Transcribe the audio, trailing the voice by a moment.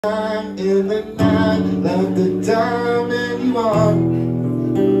In the night, like the diamond you are.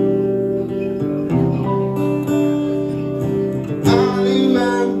 All you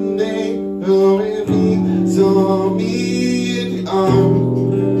have made, with me, so me in the arm.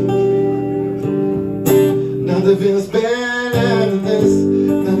 Nothing feels better than this.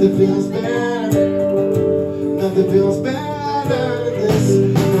 Nothing feels better. Nothing feels better than this.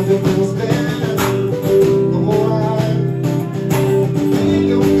 Nothing feels better.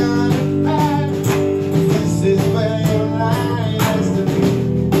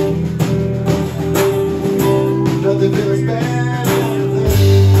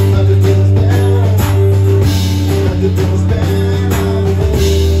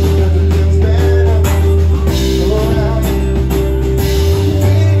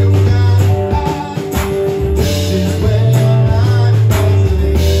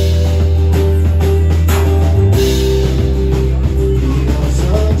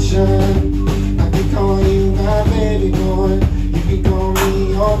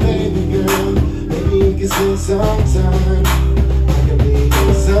 Sometime I can be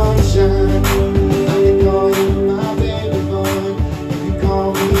your sunshine. I can call you my baby boy. You can call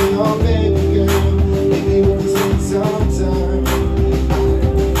me your baby girl. Maybe we can spend some time.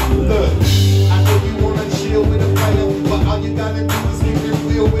 Look, I know you wanna chill with a player, but all you gotta do is keep it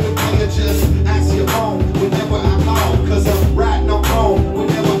real with a player. Just answer your phone whenever I'm on, cause I'm riding on home.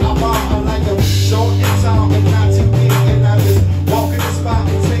 Whenever I'm on, I'm like I'm short and tall and not too big, and I just walk in the spot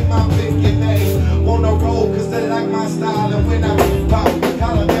and take my pick, and they wanna roll cause they like my style. And when I pop the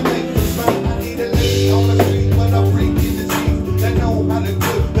collar, they make me smile. I need a lady on the street when I'm freaking the teeth that know how to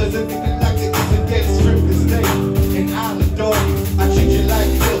cook, cause a nigga like to eat and get stripped and steak. And I'll adore you, I treat you like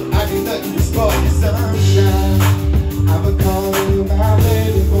milk, I do nothing to spoil your sunshine. I would call you my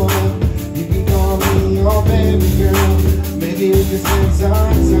baby boy. You can call me your baby girl. Maybe we can spend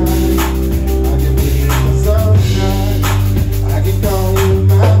some time. I can be your sunshine. I can call you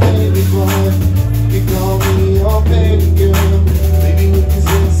my baby boy. You can call me your baby girl. Maybe we can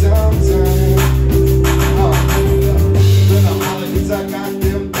spend some time. For the holidays I got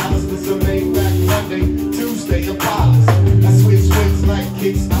them dollars for some made back Monday, Tuesday, Apollos. I switch like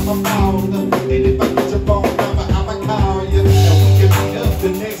kicks, I'm a baller. And if I get your phone number, I'ma call you. And we can meet up the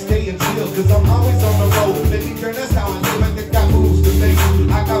next day and chill, cause I'm always on the road. Baby girl, that's how I live. I got moves to make,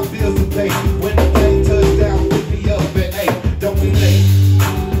 I got bills to pay. When the plane touch down, pick me up and hey, don't be late.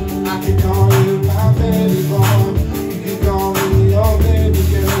 I can call you my baby boy. You can call me your baby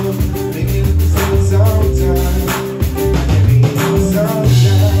girl. Maybe we can spend some time. I can be your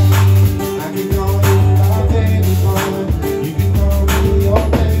sunshine. I can call you my baby boy. You can call me your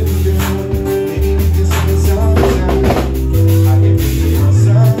baby girl. Maybe we can spend some time. I can be your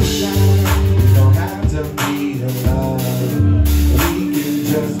sunshine. You don't have to be alone. We can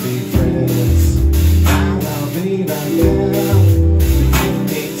just be friends. I'll be right there.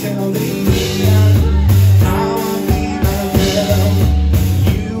 Tell me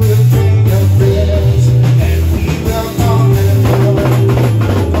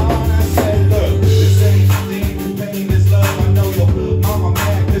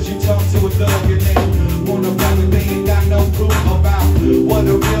what a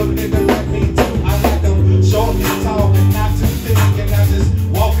real nigga like me do. I like them short and tall and not too thick, and I just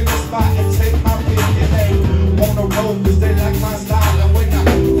walk in the spot and take my pick, and they wanna roll cause they like my style. And when I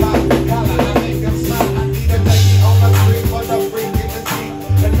pop the collar, I make them smile. I need a lady on the street for the freak in the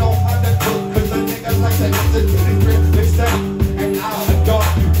teeth and know how to cook, cause the niggas like to eat the duty grip mixtape. And I'll adore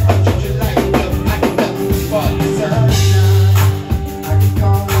you, I treat you like milk, I can nothing for your sunshine. I can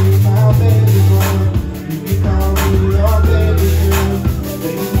call you my baby boy. You can call me your baby girl.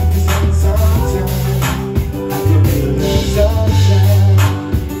 Baby, we can spend some time. I can be your sunshine.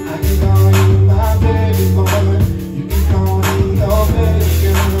 I can call you my baby boy. You can call me your baby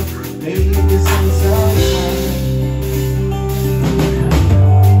girl. Baby, we can spend some time.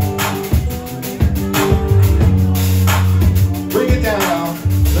 Bring it down, y'all.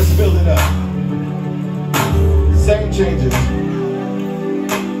 Let's build it up. Same changes.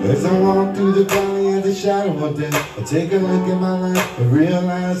 As I walk through the valley of the shadow of death, I take a look at my life and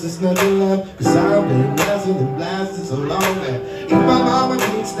realize there's nothing left. Cause I've been blasting and blasting so long that even my mama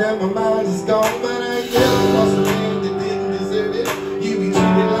thinks that my mind is gone. But I never lost a man that didn't deserve it. You be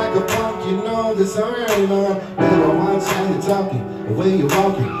treated like a punk, you know this already, man. Better watch how you're talking, the way you're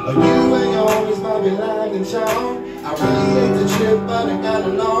walking, or you and your homies might be lying and charm. I really hate the trip, but I got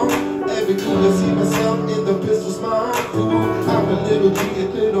along. Every cool to see myself in the pistol smile. I'm a little G, a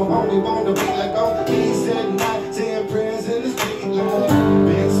little homie, wanna be like on the east at night, saying prayers in the street like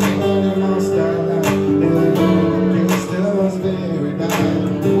been swinging in my style. Like, the crystal's very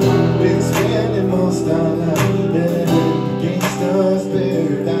nice.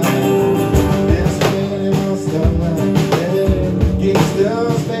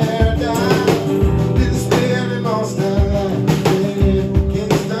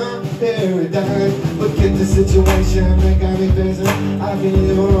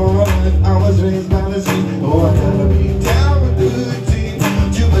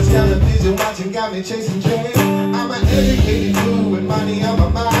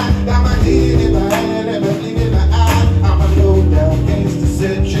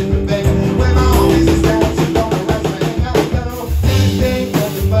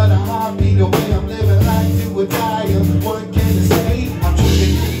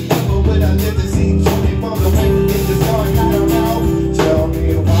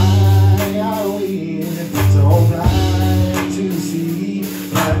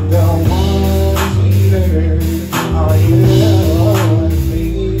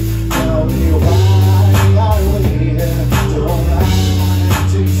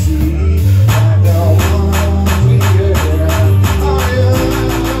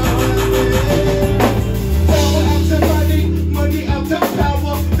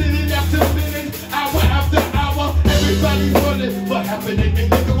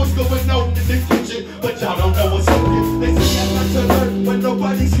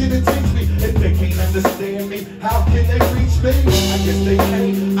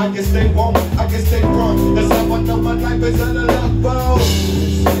 I can stay warm, I can stay warm. That's how I know my life is on the level.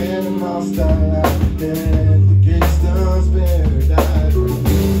 Standing my style out there, the gangster's paradise.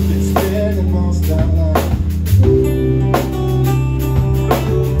 It's standing my style out.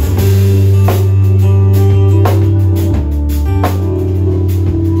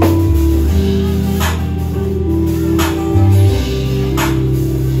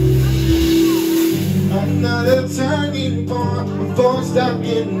 Another turning point before stuck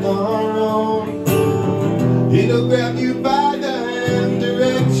in our own. It'll grab you by the hand,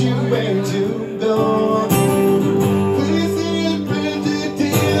 direct you where to go. Please see it, bridge it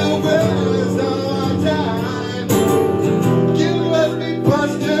till the rest of time. You must be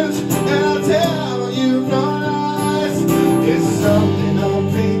questions, and I'll tell you lies. It's something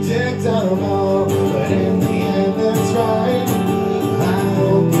unpredictable, but in the end that's right. I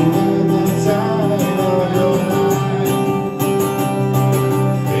hope you have the time.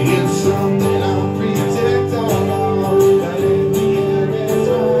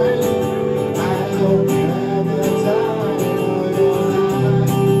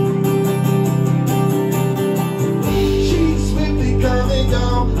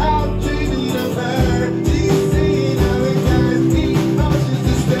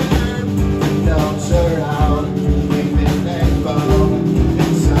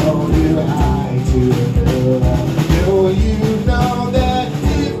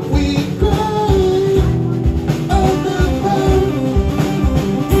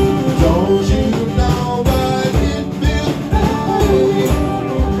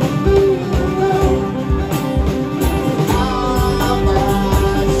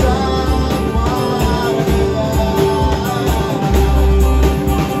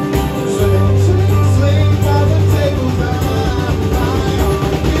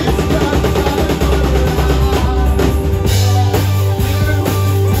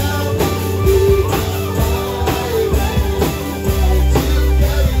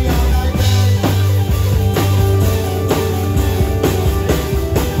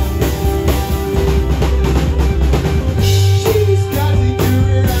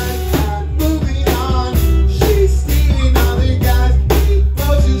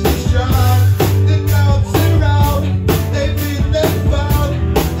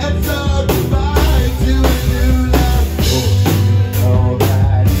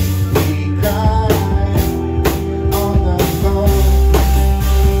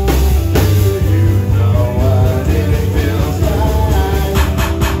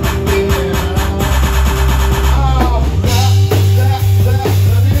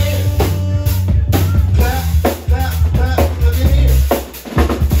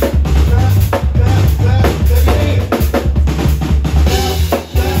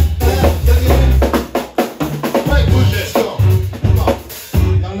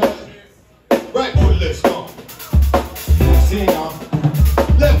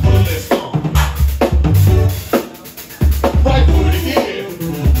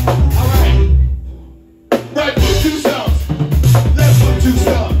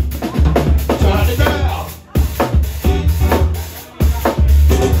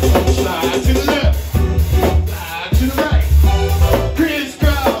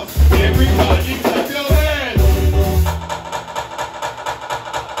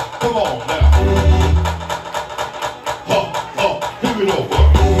 Come on now. Here we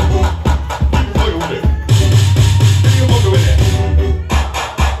go.